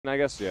I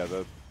guess yeah.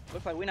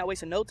 Looks like we're not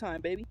wasting no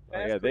time, baby.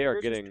 Yeah, they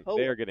are getting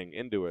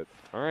into it.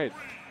 All right,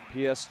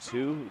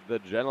 PS2, the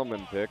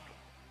gentleman pick.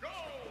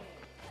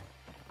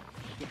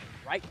 Get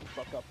right the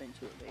fuck up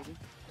into it, baby.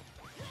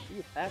 See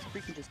if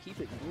fastcree can just keep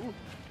it moving.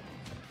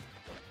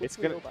 It's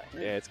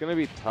gonna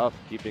be tough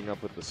keeping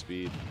up with the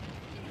speed.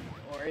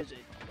 Or is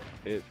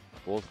it?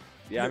 Well,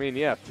 yeah, I mean,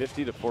 yeah,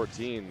 50 to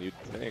 14, you'd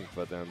think,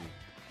 but then.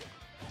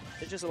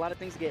 There's just a lot of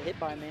things to get hit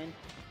by, man.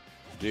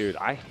 Dude,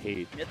 I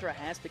hate. Mithra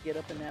has to get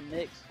up in that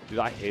mix. Dude,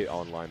 I hate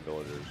online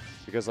villagers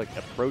because like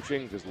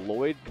approaching, because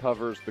Lloyd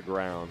covers the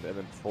ground and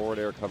then forward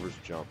air covers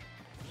jump.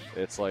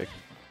 It's like,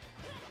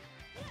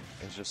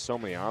 there's just so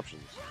many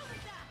options.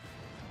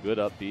 Good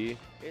up B.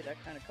 Okay,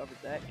 that kind of covers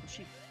that. Can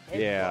she?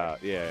 Yeah.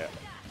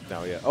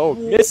 No, yeah. Oh,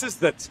 misses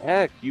the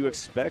tech. You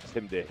expect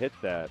him to hit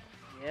that.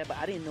 Yeah, but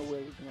I didn't know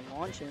where he was gonna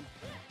launch him.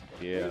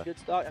 Yeah. Very good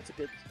stock. That's a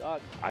good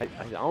stock. I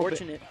don't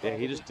Fortunate. Yeah,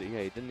 he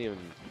didn't even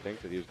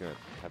think that he was gonna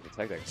have the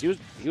tech deck.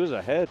 He was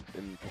ahead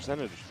in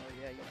percentage. Oh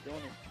yeah, he's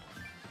doing it.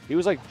 He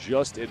was like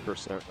just in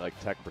percent, like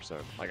tech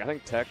percent. Like I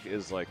think tech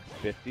is like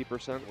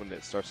 50% when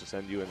it starts to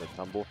send you in the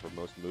tumble for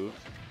most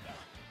moves.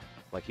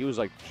 Like he was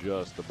like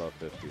just above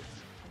 50.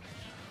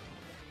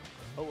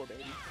 Oh well,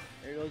 baby.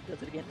 There he goes.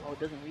 Does it again. Oh, it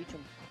doesn't reach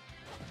him.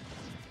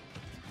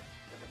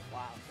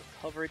 Wow, the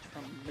coverage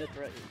from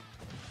Mithra is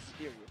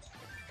serious.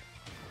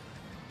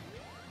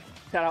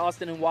 Got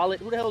Austin and Wallet.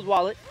 Who the hell is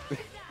Wallet? Who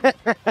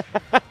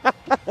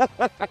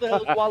the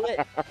hell is Wallet?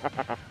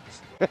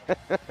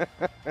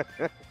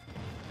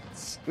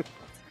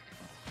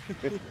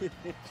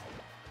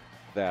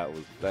 That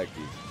was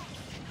Becky.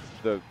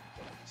 The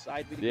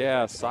side B.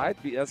 Yeah, side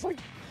B. That's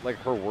like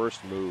her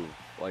worst move.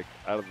 Like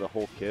out of the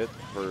whole kit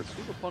for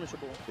super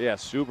punishable. Yeah,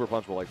 super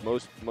punishable. Like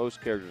most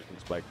characters can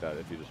spike that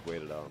if you just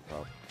wait it out on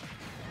top.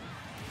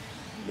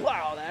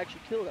 Wow, that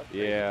actually killed us.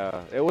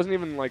 Yeah, it wasn't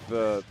even like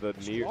the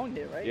strong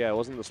hit, right? Yeah, it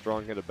wasn't the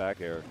strong hit of back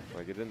air.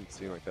 Like it didn't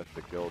seem like that's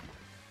the killed.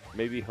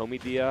 Maybe homie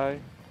DI.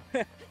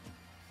 4-2-2.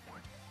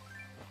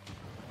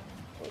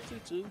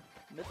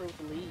 Mithra with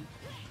the lead.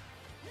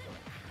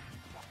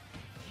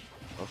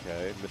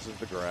 Okay, misses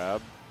the grab.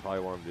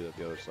 Probably want to do that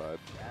the other side.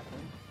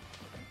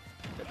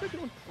 They're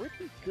doing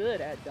pretty good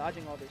at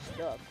dodging all this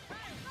stuff,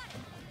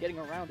 getting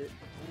around it.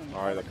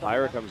 All right, the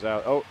Kyra comes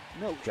out. Oh,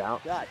 no,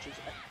 down. God, she's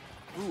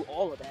through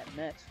all of that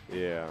mess.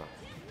 Yeah.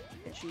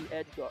 And she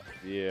edge guard.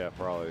 Yeah,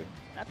 probably.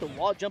 Not the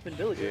wall jumping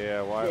villager.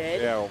 Yeah, why?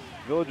 Yeah,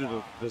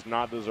 villager does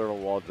not deserve a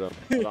wall jump.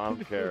 So I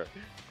don't care.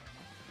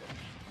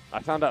 I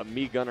found out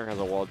Me Gunner has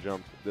a wall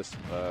jump this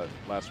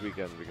last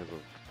weekend because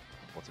of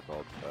what's it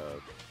called?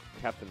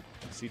 Captain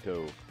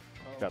Cito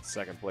got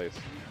second place.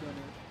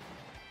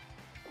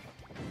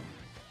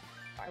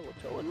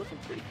 Towa looking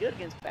pretty good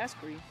against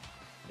fastcree.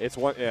 It's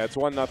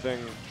 1-0,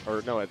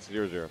 or no, it's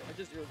 0-0. It's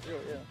just 0-0,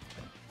 yeah.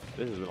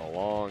 This has been a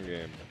long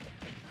game.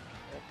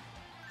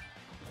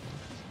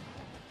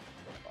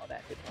 Oh,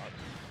 that hit hard.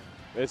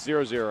 It's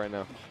 0-0 right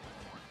now.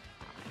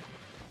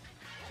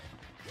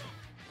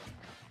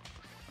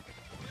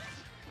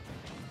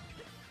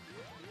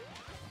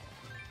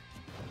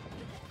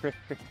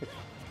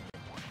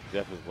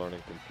 Jeff is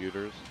learning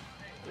computers.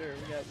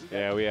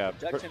 We have.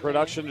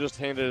 Production just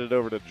handed it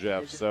over to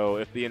Jeff, so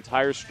if the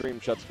entire stream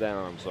shuts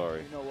down, I'm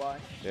sorry. You know why?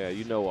 Yeah,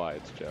 you know why.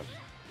 It's Jeff.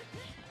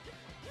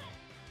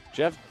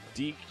 Jeff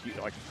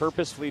DQ, like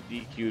purposefully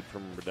DQ'd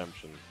from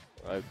Redemption.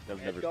 I've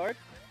never. Guard?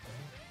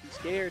 He's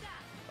scared.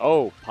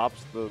 Oh,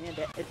 pops the. Man,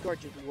 that Edguard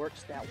just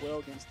works that well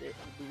against it.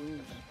 The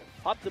balloons.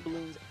 Pops the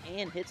balloons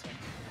and hits him.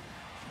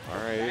 All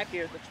right. Back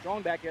air, the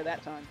strong back air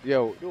that time.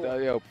 Yo,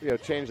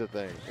 change the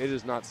thing. It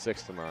is not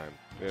 6-9.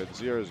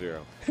 It's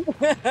 0-0.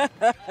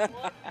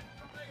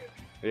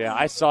 Yeah,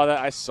 I saw that.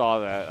 I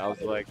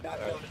was like, no.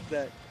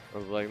 I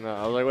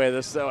was like, wait,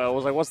 this. I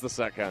was like, what's the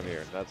set count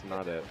here? That's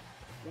not it.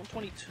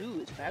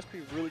 122. Is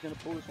fastcree really gonna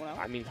pull this one out?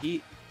 I mean,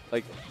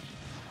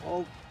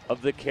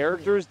 of the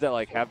characters that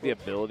like have the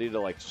ability to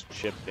like just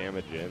chip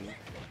damage in,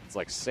 it's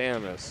like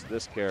Samus.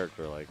 This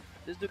character, like.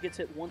 This dude gets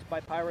hit once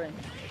by Pyra. And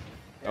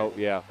oh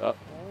yeah.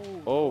 He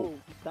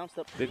bounced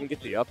up. Didn't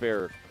get the up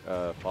air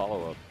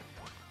follow up.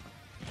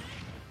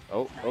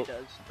 Dude,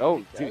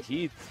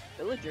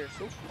 Villager.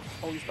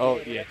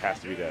 Yeah, has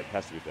to be dead.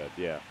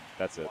 Yeah,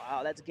 that's it.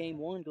 Wow, that's game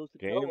 1 goes to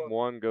Game Towa.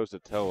 1 goes to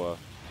Towa.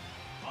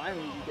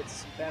 Finally, you get to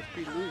see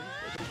fastcree lose.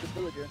 There goes the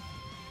Villager.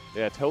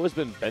 Yeah, Towa's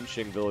been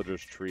benching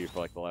Villager's tree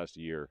for like the last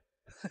year.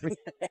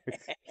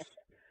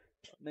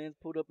 Man's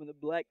pulled up in the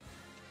black.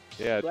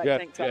 Yeah,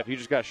 Jeff, he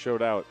just got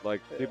showed out.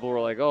 Like people were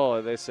like,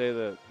 "Oh, they say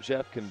that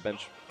Jeff can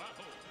bench."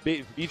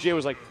 BJ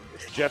was like,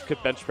 "Jeff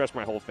could bench press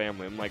my whole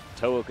family." I'm like,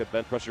 "Towa could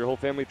bench press your whole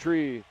family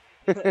tree."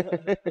 All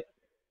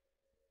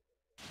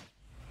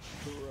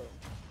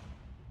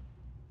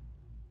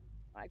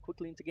right,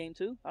 quickly into game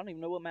 2. I don't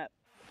even know what map.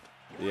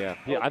 Yeah.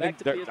 I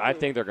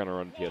think they're gonna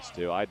run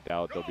PS2. I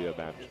doubt there'll be a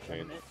map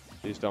change.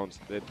 These don't.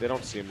 They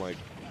don't seem like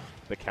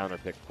the counter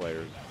pick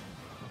players.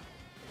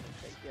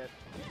 Yeah,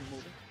 keep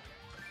moving.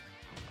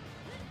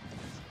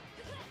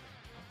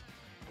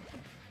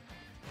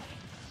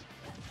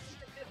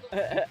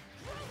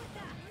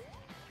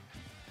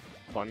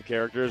 fun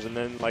characters, and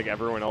then like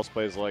everyone else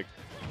plays like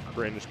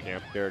cringe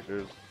camp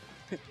characters.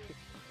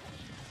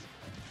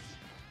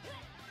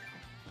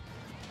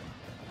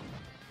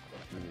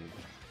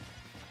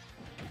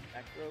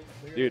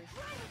 Dude,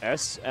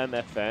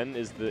 SMFN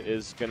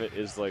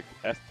is like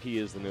FP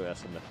is the new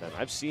SMFN.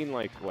 I've seen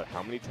like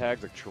how many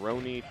tags, like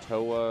Chironi,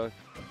 Towa.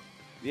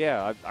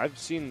 Yeah, I've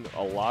seen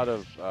a lot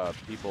of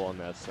people on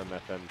the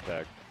SMFN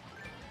tag.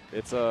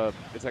 It's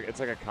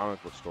like a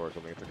comic book store or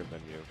something. It's like a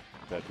venue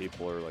that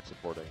people are like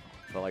supporting.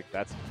 But like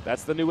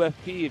that's the new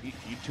FP. If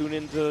you tune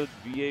into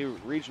VA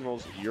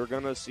regionals, you're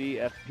gonna see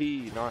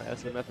FP, not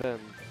SMFN.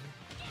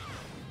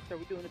 So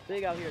we're doing it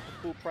big out here at the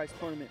full price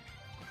tournament.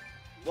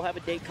 We'll have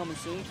a date coming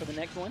soon for the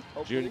next one.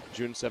 Hopefully.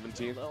 June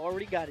 17th.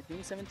 Already got it.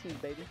 June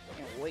 17th, baby.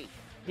 Can't wait.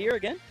 Here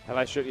again? Have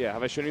I shown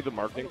you the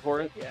marketing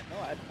for it? Yeah, no,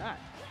 I've not.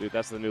 Dude,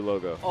 that's the new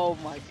logo. Oh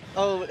my!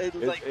 Oh, it's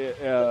like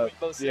Rainbow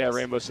Six. Yeah,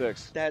 Rainbow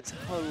Six. That's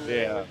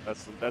hilarious. Yeah,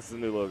 that's the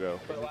new logo.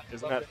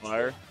 Isn't that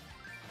fire?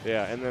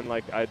 Yeah, and then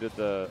like I did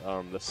the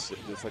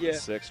it's like the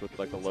 6 with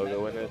like the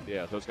logo in it.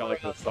 Yeah, so it's got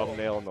like the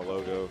thumbnail and the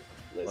logo.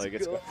 Like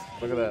it's look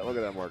at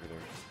that marketing.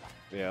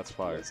 Yeah, it's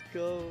fire. Let's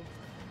go.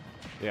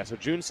 Yeah, so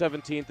June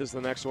 17th is the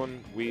next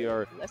one. We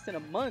are less than a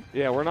month.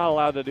 Yeah, we're not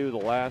allowed to do the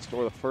last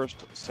or the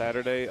first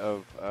Saturday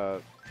of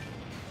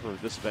for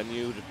this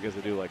venue just because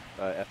they do like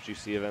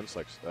FGC events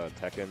like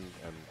Tekken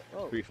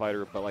and Street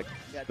Fighter, but like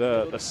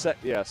the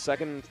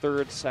second,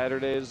 third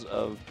Saturdays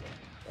of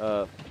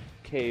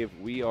Cave,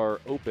 we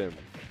are open.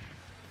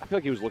 I feel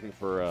like he was looking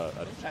for a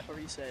type of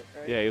reset,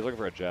 right? Yeah, he was looking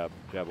for a jab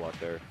lock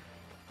there.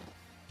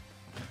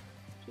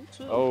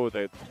 2-2. Oh,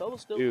 they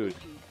still dude. 2-2.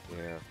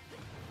 Yeah.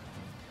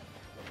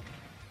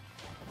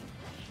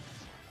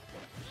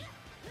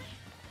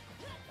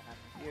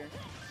 Here.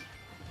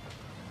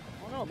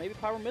 I don't know, maybe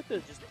Pyro Mithra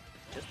is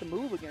just a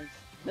move against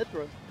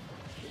Mithra.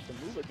 Just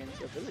a move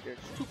against a villager.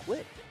 It's too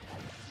quick.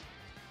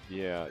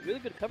 Yeah. Really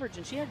good coverage,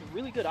 and she had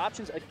really good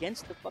options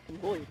against the fucking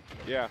Void.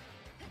 Yeah.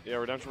 Yeah,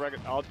 Redemption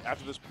bracket.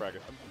 After this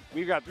bracket,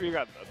 we've got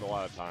a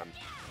lot of time.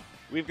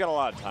 We've got a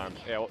lot of time.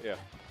 Yeah, well, yeah.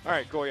 All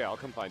right, cool. Yeah, I'll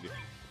come find you.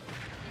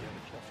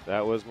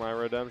 That was my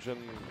Redemption.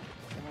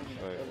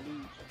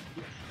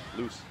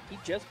 Loose. He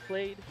just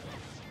played.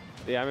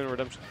 Yeah, I'm in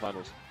Redemption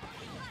finals.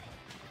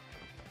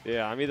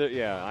 Yeah, I'm either.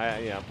 Yeah,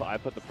 I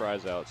put the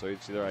prize out, so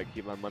it's either I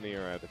keep my money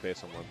or I have to pay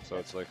someone. So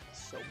it's like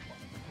so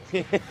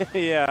fun.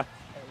 Yeah.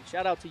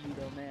 Shout out to you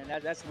though,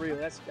 man. That's real.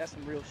 That's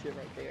some real shit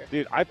right there.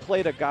 Dude, I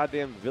played a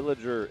goddamn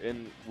villager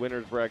in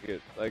winner's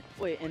bracket. Like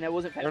wait, and that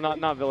wasn't. Or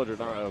not villager.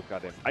 Not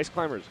goddamn ice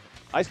climbers.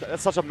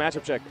 That's such a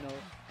matchup check. No.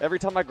 Every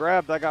time I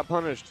grabbed, I got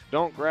punished.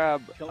 Don't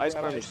grab ice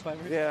grab climbers. Ice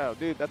climbers. Yeah,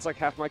 dude, that's like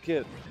half my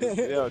kit.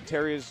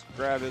 Terry's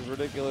grab is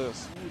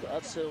ridiculous. Ooh, the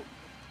up tilt.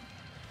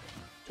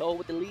 Toe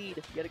with the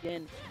lead yet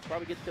again.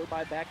 Probably gets killed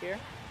by back air.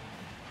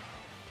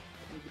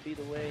 Need to be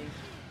the way.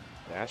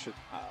 Dash it.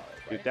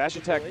 Dude, Right. dash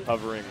attack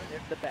covering.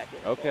 There's the back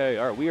air. Okay,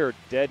 all right, we are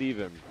dead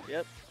even.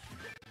 Yep.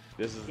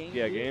 This is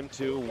Game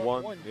 2,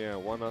 1. Yeah,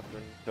 1 up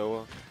in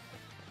Towa.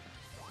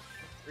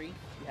 3.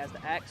 He has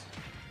the axe.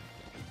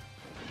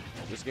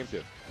 This is game 2.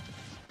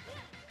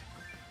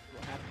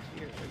 What happens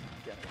here?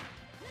 Yeah.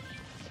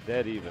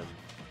 Dead even.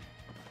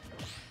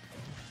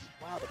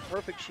 Wow, the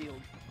perfect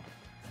shield.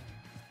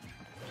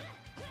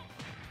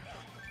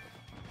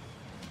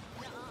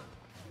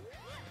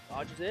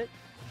 Dodges it.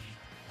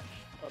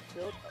 Up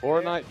tilt. Up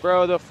Fortnite,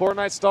 bro, the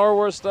Fortnite Star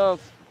Wars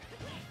stuff.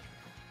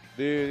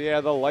 Dude, yeah,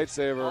 the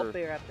lightsaber. Up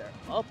air after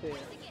up air.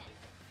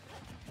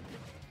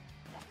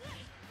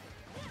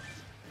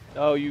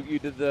 Oh, you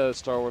did the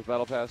Star Wars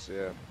Battle Pass?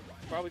 Yeah.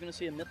 Probably gonna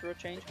see a Mithra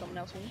change coming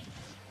out soon.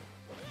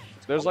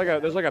 There's like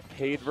a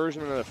paid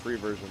version and a free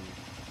version.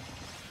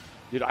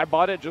 Dude, I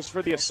bought it just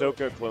for the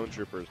Ahsoka clone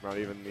troopers, not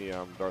even the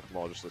Darth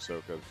Maul, just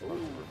Ahsoka clone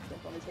trooper.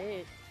 Jump on his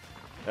head.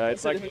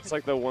 It's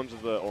like the ones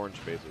with the orange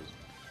faces.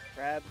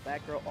 Grab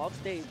back girl off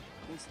stage.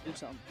 Needs to do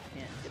something.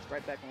 Can't. Gets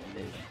right back on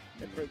stage.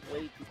 Mithra's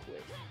way too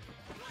quick.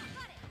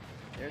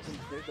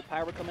 There's the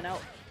pyro coming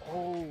out.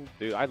 Oh.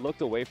 Dude, I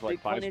looked away for like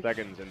 5 punish.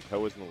 seconds and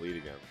Toe was in the lead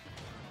again.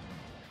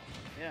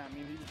 Yeah, I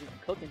mean he was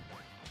just cooking.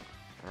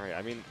 All right,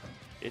 I mean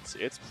it's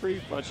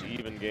pretty much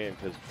even game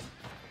because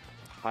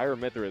Pyro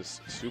Mithra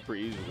is super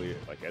easily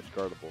like edge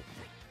guardable.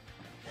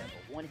 Yeah,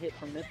 one hit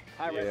from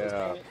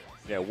Pyro.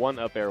 Yeah, one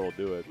up air will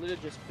do it.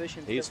 Literally just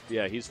fishing. He's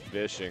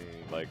fishing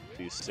like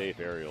these safe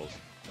aerials.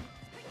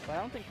 But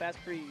I don't think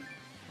fastcree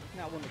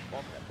not one to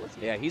fall for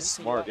that. Yeah, he's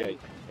smart. Yeah,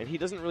 and he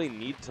doesn't really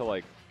need to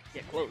like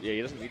get close. Yeah,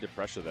 he doesn't need to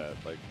pressure that.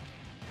 Like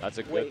that's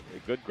a good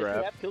grab.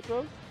 Does he have kill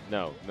throws?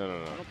 No. I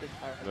don't think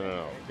Pyro has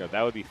No. God,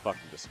 that would be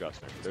fucking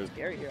disgusting. It's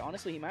scary here.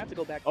 Honestly, he might have to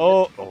go back.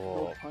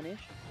 To punish.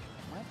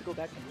 Might have to go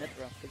back to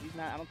Mithra because he's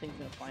not. I don't think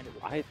he's gonna find it.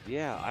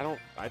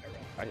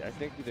 I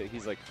think that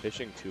he's like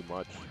fishing too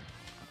much.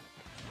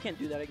 You can't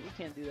do that. You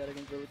can't do that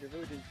against villager.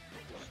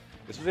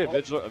 This was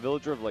a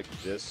villager of like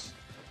this,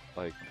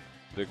 like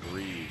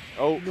degree.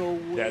 Oh, no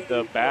way,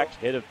 the back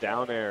hit of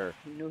down air.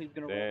 He knew he was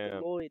gonna roll the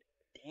Void.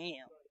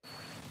 Damn.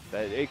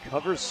 That it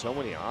covers so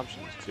many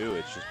options too.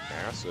 It's just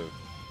massive.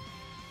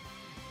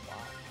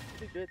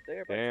 actually good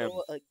there. But Damn.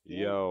 Towa again.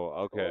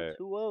 Yo, okay.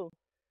 2-0.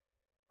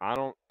 I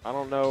don't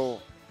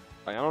know.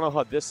 I don't know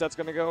how this set's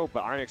gonna go,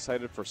 but I'm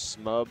excited for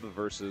Smub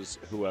versus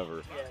whoever.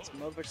 Yeah,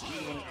 Smub versus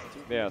one of the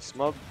two. Yeah,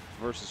 Smub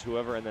versus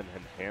whoever, and then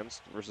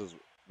Enhanced versus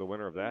the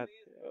winner of that.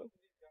 Yeah.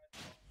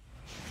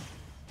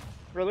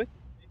 Really?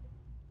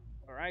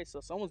 All right,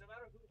 so someone's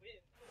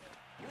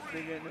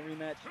getting a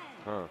rematch.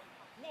 Huh. All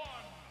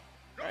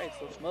right,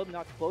 so Smub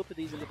knocked both of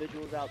these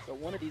individuals out, so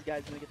one of these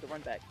guys is gonna get the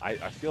run back. I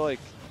feel like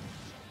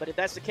But if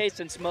that's the case,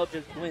 then Smub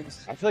just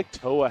wins. I feel like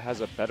Towa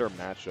has a better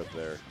matchup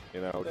there.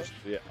 You know, just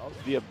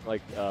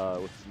like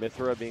with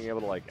Mithra being able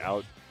to like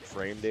out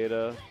frame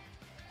data,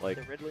 like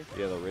The Ridley.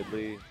 yeah, the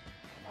Ridley.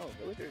 Oh,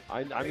 Villager.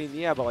 I mean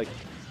yeah, but like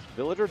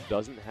Villager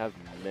doesn't have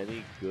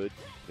many good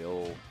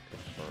kill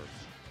confirmed.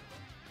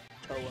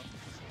 Towa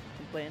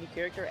can play any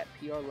character at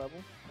PR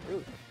level.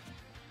 Really?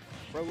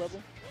 Pro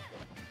level?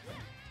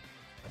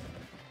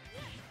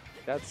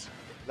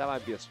 That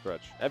might be a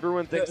stretch.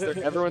 Everyone thinks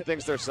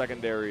their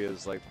secondary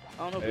is like.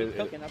 I don't know if he's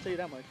cooking. I'll tell you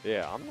that much.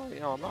 Yeah, I'm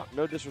not.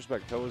 No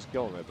disrespect, Towa's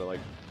killing it, but like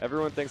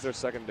everyone thinks their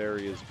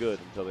secondary is good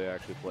until they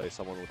actually play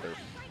someone with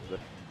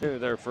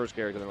their first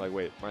character, and they're like,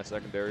 wait, my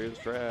secondary is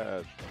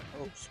trash.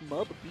 Oh,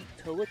 Smub beat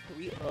Towa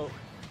 3-0.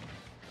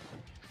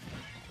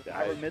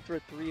 Ira Mithra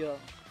 3-0.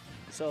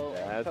 So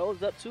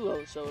Towa's up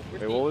 2-0. So if we're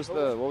wait,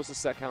 what was the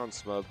set count on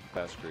Smub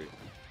fastcree?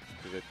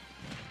 That's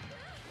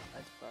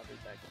probably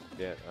back.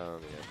 Yeah, yeah.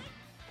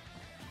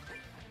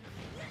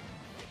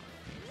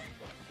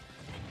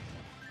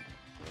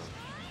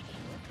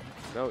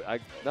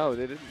 No,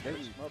 they didn't.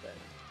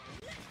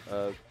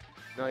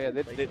 No, yeah,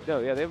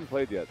 they haven't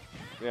played yet.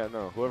 Yeah,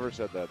 no, whoever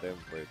said that, they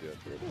haven't played yet.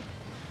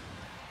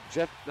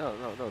 Jeff, no,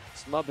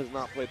 Smub has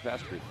not played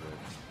fastcree today.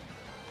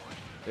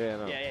 Yeah,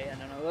 no. Yeah,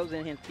 no, that was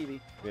Enhanced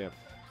TV. Yeah.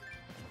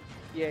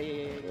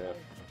 Yeah.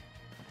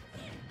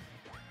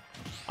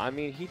 I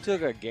mean, he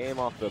took a game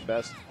off the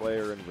best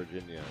player in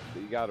Virginia.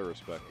 You gotta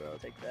respect that. I'll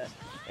take that.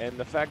 And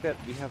the fact that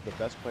we have the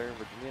best player in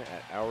Virginia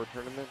at our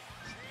tournament,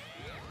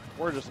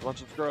 we're just a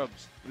bunch of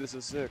scrubs. This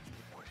is sick.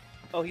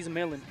 Oh, he's a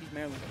Maryland. He's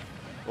Maryland.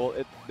 Well,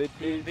 they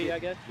DMV, I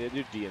guess? They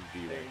do DMV.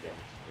 There you go.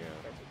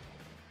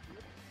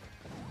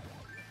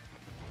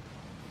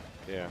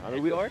 Yeah. I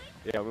mean,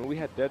 when we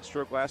had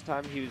Deadstroke last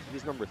time,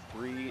 he's number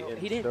 3.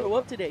 He didn't show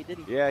up today, did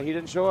he? Yeah, he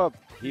didn't show up.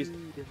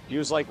 He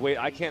was like, wait,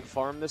 I can't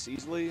farm this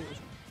easily?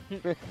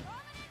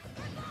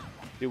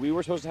 Dude, we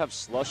were supposed to have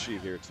Slushy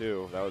here,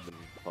 too. That would have been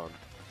fun.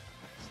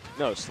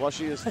 No,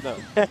 Slushy is... No.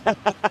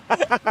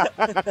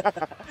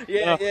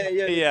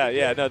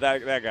 Yeah, no,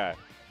 that guy.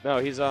 No,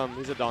 he's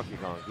a Donkey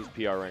Kong. He's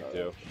PR rank,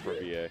 too, for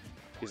VA.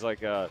 He's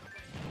like,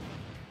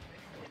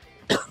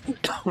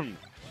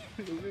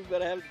 We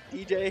better have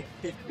DJ.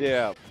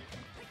 Yeah.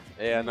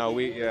 Yeah, no,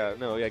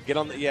 get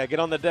on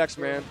the decks,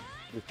 man.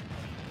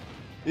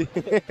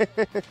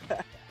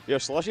 Yo,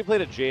 Slushy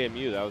played at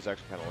JMU. That was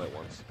actually kind of lit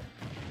once.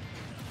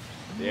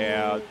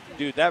 Yeah,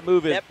 dude, that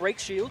move is... That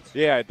breaks shields?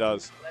 Yeah, it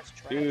does. That's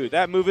trash. Dude,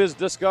 that move is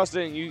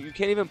disgusting. You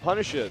can't even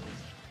punish it.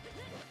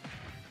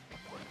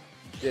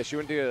 Yeah, she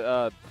went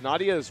to...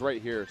 Nadia is right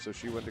here, so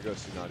she went to go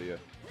see Nadia.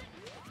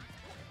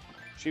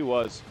 She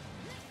was.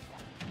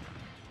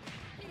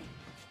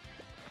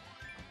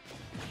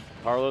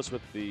 Carlos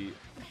with the...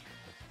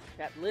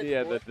 Chapped lips,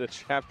 yeah, boy. the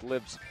chapped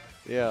lips.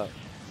 Yeah.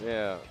 Nah,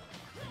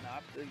 I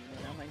feel you,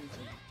 man. I might need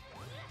some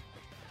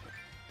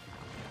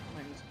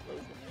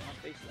clothes, man. My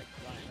face is like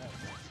flying up.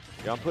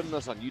 Yeah, I'm putting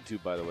this on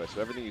YouTube, by the way,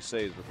 so everything you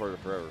say is recorded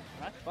forever.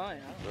 That's fine.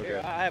 I don't care.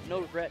 I have no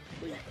regret.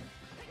 Please.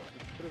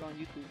 Put it on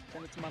YouTube.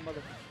 Send it to my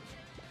mother.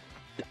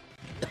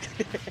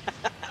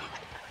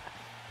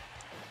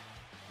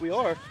 We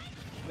are.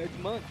 Next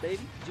month, baby.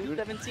 June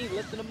 17th,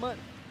 less than a month.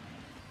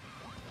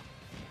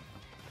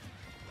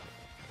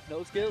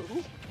 No skill.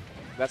 Ooh.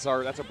 That's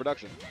our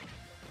production.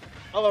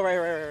 Oh, right.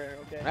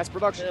 Okay. That's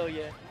production. Hell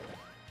yeah.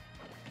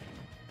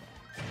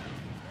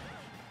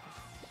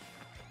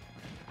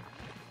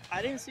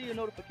 I didn't see a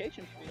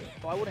notification for it,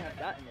 so I wouldn't have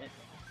gotten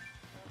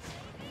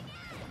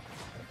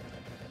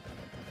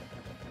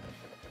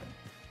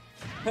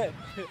it.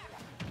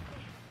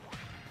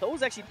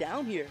 Towa's actually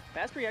down here.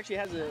 fastcree actually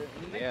has a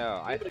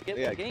able to get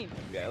one game.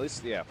 Yeah, at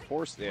least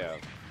force. Yeah,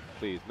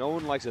 please. No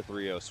one likes a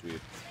 3-0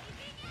 sweep.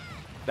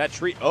 That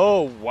tree.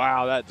 Oh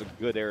wow, that's a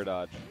good air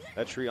dodge.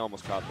 That tree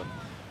almost caught them.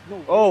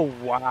 No oh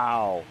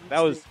wow, that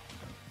was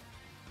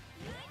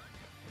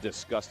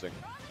disgusting.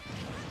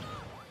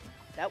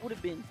 That would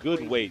have been good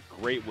crazy. weight,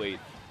 great weight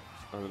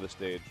under the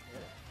stage.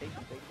 Yeah, take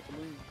the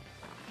balloon.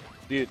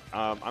 Dude,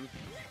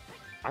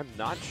 I'm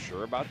not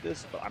sure about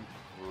this, but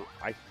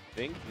I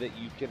think that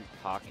you can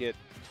pocket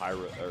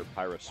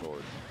Pyra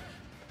sword.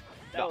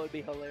 That would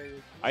be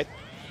hilarious.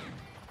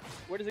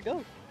 Where does it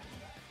go?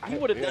 He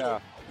would have done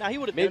it. Nah, he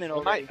would have done it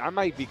already. I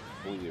might be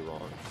completely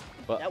wrong,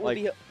 but that would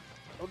be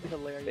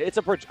hilarious. It's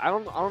I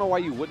don't know why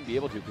you wouldn't be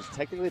able to, because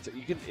technically it's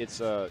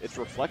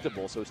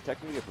reflectable, so it's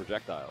technically a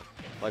projectile.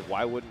 Like,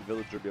 why wouldn't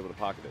Villager be able to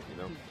pocket it? You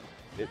know,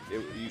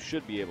 you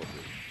should be able to.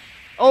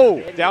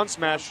 Oh, down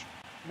smash.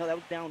 No, that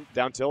was down.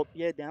 Down tilt.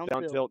 Yeah, down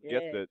tilt. Yeah,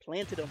 Get it.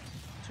 Planted him.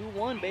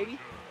 2-1, baby.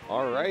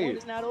 All right. Point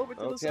is not over to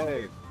the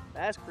Okay. side.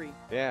 fastcree.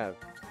 Yeah.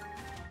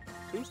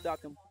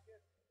 Two-stock him.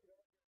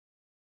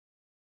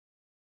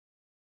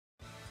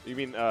 You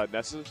mean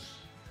Ness's?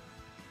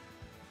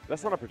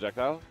 That's not a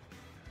projectile.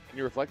 Can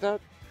you reflect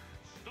that?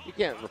 You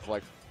can't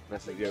reflect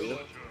Ness's Yoga.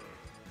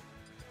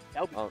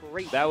 That would be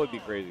great. That would be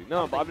crazy.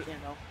 No, but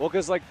well,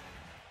 because like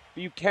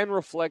you can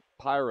reflect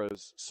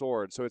Pyro's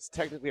sword, so it's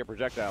technically a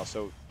projectile.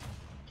 So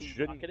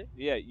shouldn't it?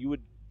 Yeah, you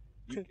would.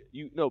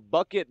 No,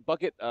 Bucket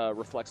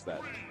reflects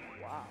that.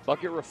 Wow.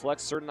 Bucket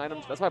reflects certain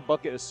items. That's why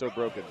Bucket is so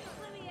broken.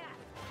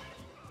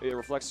 It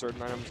reflects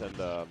certain items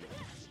and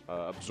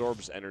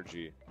absorbs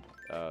energy.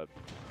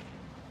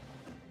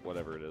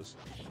 Whatever it is.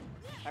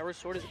 Pyro's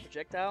sword is a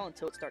projectile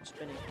until it starts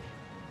spinning.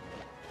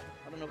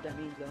 I don't know what that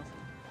means though.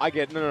 I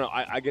get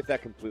I get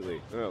that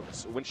completely. No,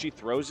 so when she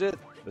throws it,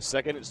 the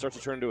second it starts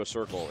to turn into a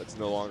circle, it's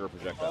no longer a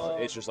projectile.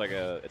 It's just like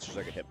a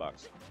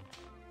hitbox.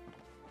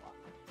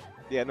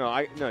 Yeah,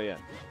 yeah.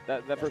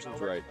 That person's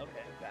right. Okay,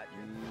 got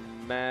you.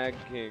 Mage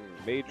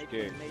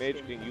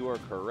King, you are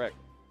correct.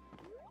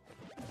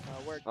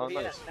 Where? Oh,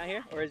 Where nice. Not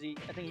here, or is he?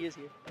 I think he is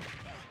here.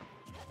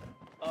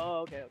 Oh,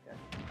 okay.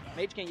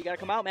 Mage King, you gotta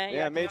come out, man.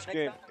 Yeah, Mage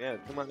King. Yeah,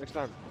 come on next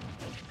time.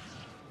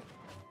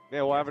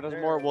 Yeah, we'll advertise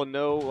more. We'll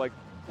know like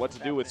what to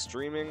do with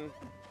streaming.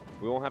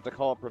 We won't have to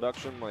call up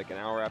production like an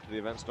hour after the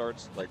event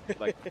starts, like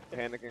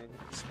panicking.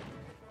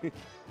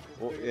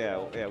 Well,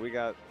 yeah, we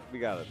got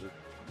it.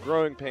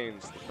 Growing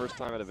pains the first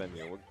time at a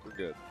venue. We're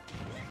good.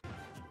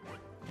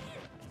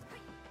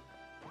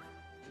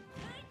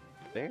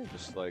 They're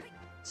just like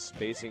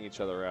spacing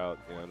each other out,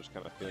 just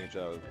kind of feeling each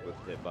other with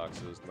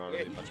hitboxes. Not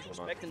really much going on. He's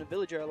respecting the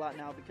villager a lot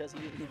now because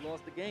he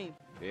lost the game.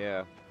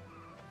 Yeah.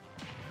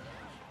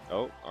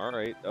 Oh, all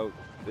right. Oh,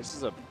 this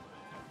is a.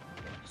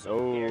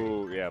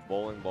 Oh, yeah,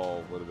 bowling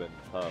ball would have been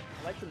tough.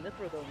 I like the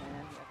Mithra though,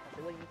 man. I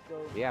feel like you need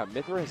to go. Yeah,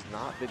 Mithra has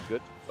not been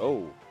good.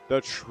 Oh,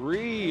 the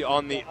tree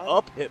on the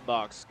up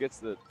hitbox gets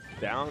the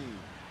down.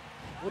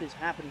 What is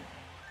happening?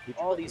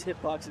 All these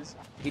hitboxes.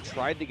 He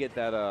tried to get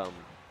that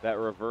that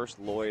reverse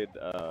Lloyd.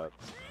 That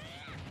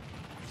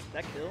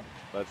kill?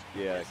 That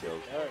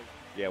kills.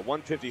 Yeah,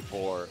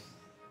 154.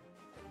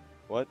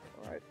 What?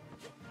 All right.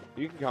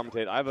 You can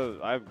commentate.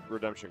 I have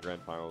Redemption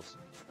Grand Finals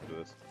for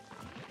this.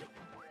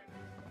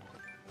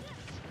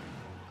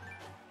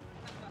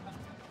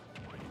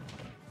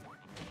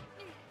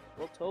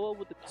 Well, Towa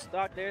with the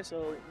stock there,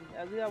 so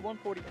as we got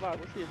 145,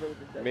 we'll see if it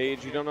was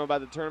Mage, you don't know about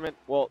the tournament?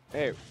 Well,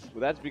 hey,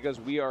 that's because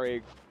we are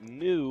a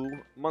new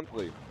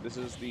monthly. This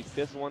is the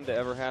 5th one to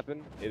ever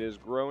happen. It is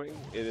growing.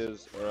 It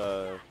is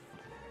a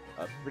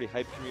pretty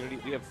hype community.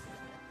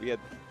 We had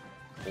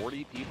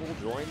 40 people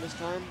join this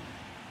time.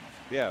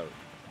 Yeah,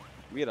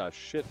 we had a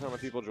shit ton of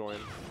people join,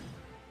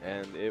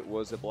 and it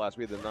was a blast.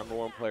 We had the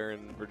 #1 player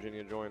in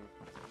Virginia join.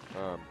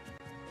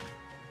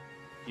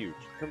 Huge.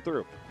 Come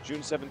through. June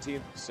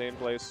 17th, same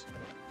place.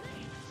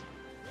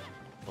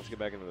 Let's get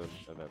back into the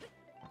event.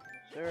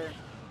 Sure.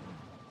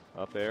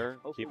 Up air,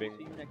 Hopefully keeping. We'll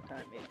see you next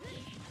time, mate.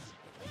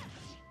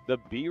 The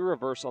B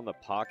reverse on the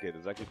pocket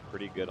is actually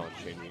pretty good on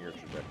changing your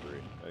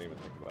trajectory. I didn't even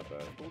think about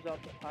that. Pulls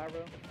out the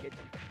pyro, gets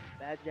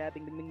bad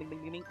jabbing, ding, ding,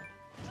 ding, ding,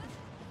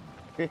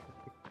 ding.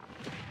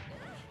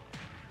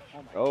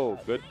 Oh,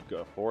 good.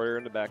 Forward air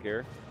into back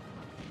air.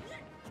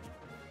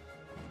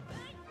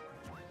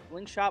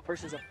 Slingshot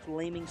versus a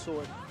flaming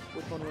sword.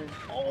 Which one wins?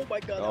 Oh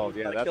my god. Oh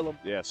yeah, kill him.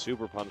 Yeah,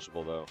 super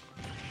punishable though.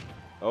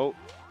 Oh,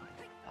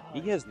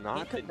 he has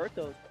not been.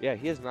 Those. Yeah,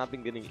 he has not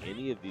been getting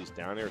any of these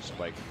down air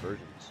spike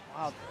conversions.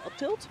 Wow, up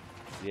tilt?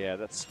 Yeah,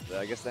 that's.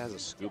 I guess that has a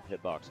scoop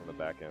hitbox on the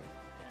back end.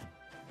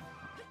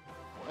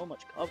 So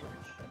much coverage.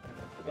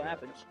 What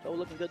happens? Still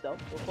looking good though,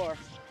 so far.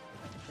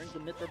 Brings the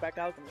Mithra back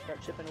out and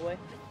start chipping away.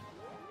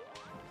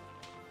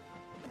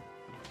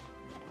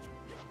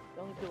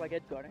 Don't feel like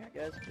edge guarding, I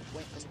guess. Just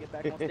wait for him to get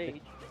back on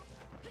stage.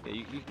 Yeah,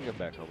 you can come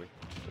back, homie.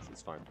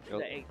 It's fine. He's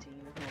at 18.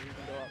 There's no reason to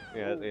go up.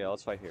 Yeah, yeah.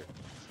 Let's fight here.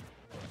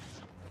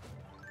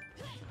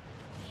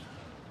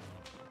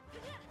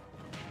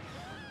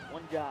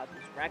 One job,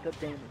 just rack up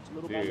damage,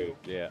 little by Dude, little.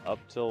 yeah, up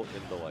tilt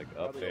into like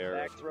up Probably air.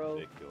 back It's throw.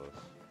 ridiculous.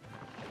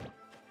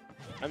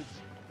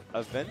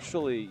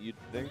 Eventually, you'd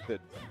think that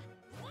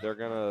they're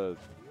gonna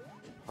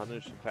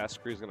punish.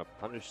 fastcree is gonna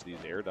punish these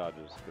air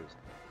dodges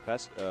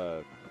because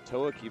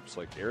Towa keeps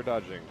like air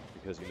dodging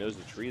because he knows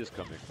the tree is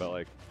coming, but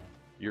like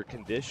you're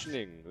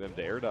conditioning them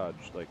to air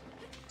dodge. Like,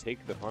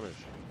 take the punish.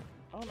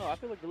 I don't know. I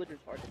feel like Villager's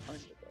hard to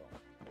punish it though.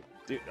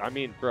 Dude, I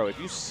mean, bro, if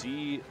you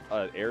see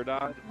an air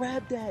dodge.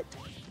 Grab that.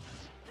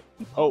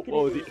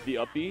 Oh, the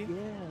up B?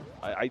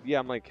 Yeah. Yeah,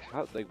 I'm like,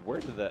 how? Like,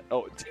 where did that?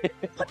 Oh,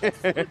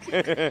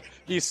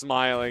 he's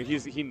smiling.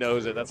 He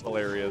knows it. That's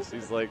hilarious.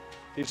 He's like,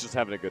 he's just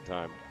having a good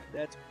time.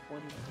 That's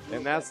funny.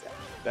 And that's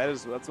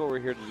what we're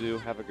here to do.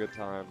 Have a good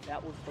time.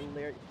 That was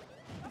hilarious.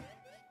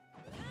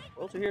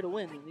 We're also here to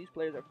win. And these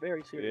players are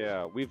very serious.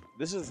 Yeah,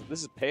 this is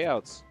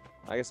payouts.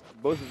 I guess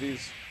both of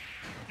these.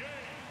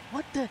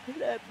 What the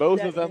hell?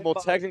 Both of them will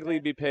technically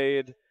be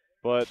paid,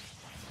 but.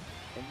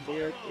 And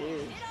there it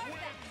is.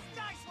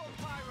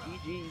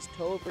 GG's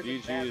Towa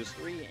versus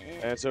fastcree,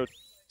 and so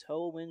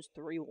Towa wins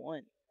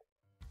 3-1.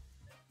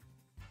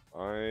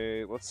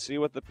 Let's see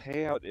what the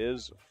payout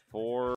is for